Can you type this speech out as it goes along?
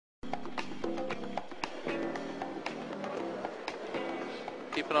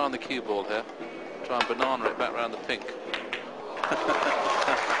keep an eye on the cue ball here. Try and banana it back round the pink. Oh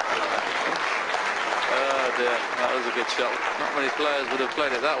dear, that was a good shot. Not many players would have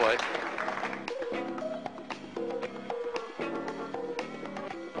played it that way.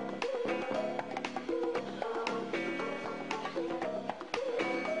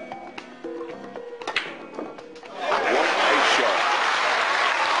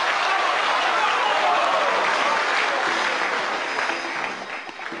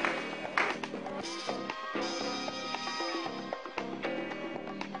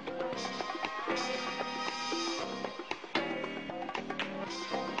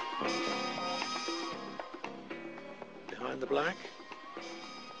 Behind the black.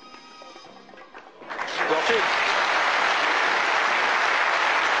 Spotted.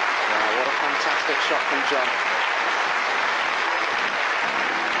 Wow, what a fantastic shot from John.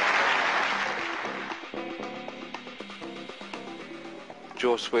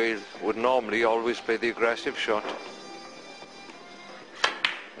 Joe Swade would normally always play the aggressive shot.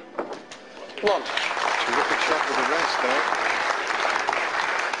 One. Terrific shot with the rest there.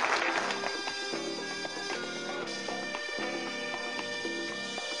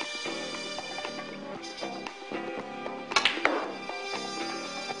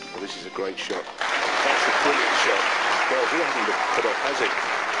 This is a great shot. That's a brilliant shot. Well, he hasn't been put off, has he?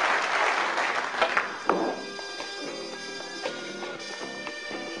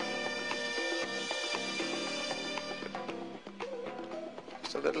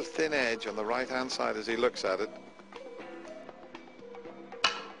 Just a little thin edge on the right-hand side as he looks at it.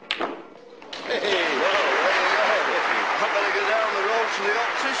 Hey, well, I better go down the road to the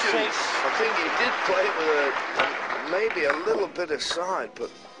opticians. I think he did play it with maybe a little bit of side,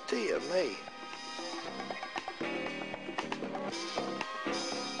 but dear me.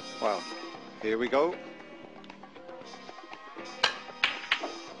 Well, here we go. And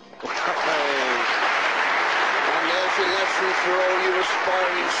there's a lesson for all you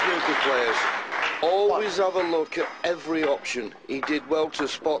aspiring snooker players. Always have a look at every option. He did well to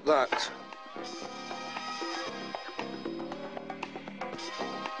spot that.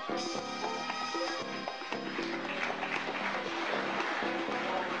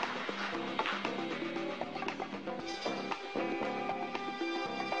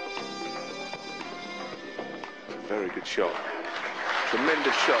 Very good shot.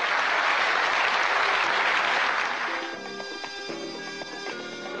 Tremendous shot.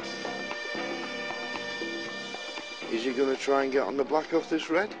 Is he going to try and get on the black off this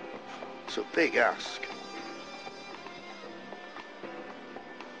red? It's a big ask.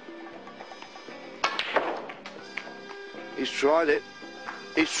 He's tried it.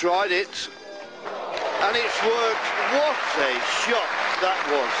 He's tried it. And it's worked. What a shot that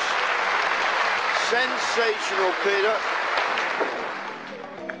was. Sensational, Peter.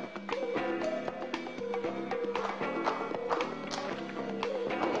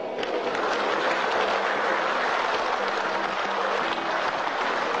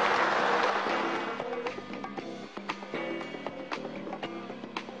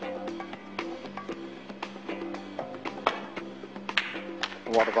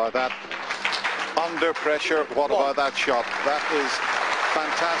 What about that? Under pressure, what about that shot? That is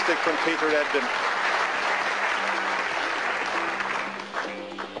fantastic from Peter Ebden.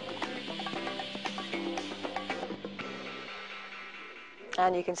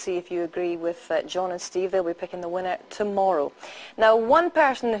 And you can see if you agree with John and Steve, they'll be picking the winner tomorrow. Now, one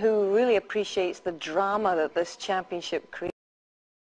person who really appreciates the drama that this championship creates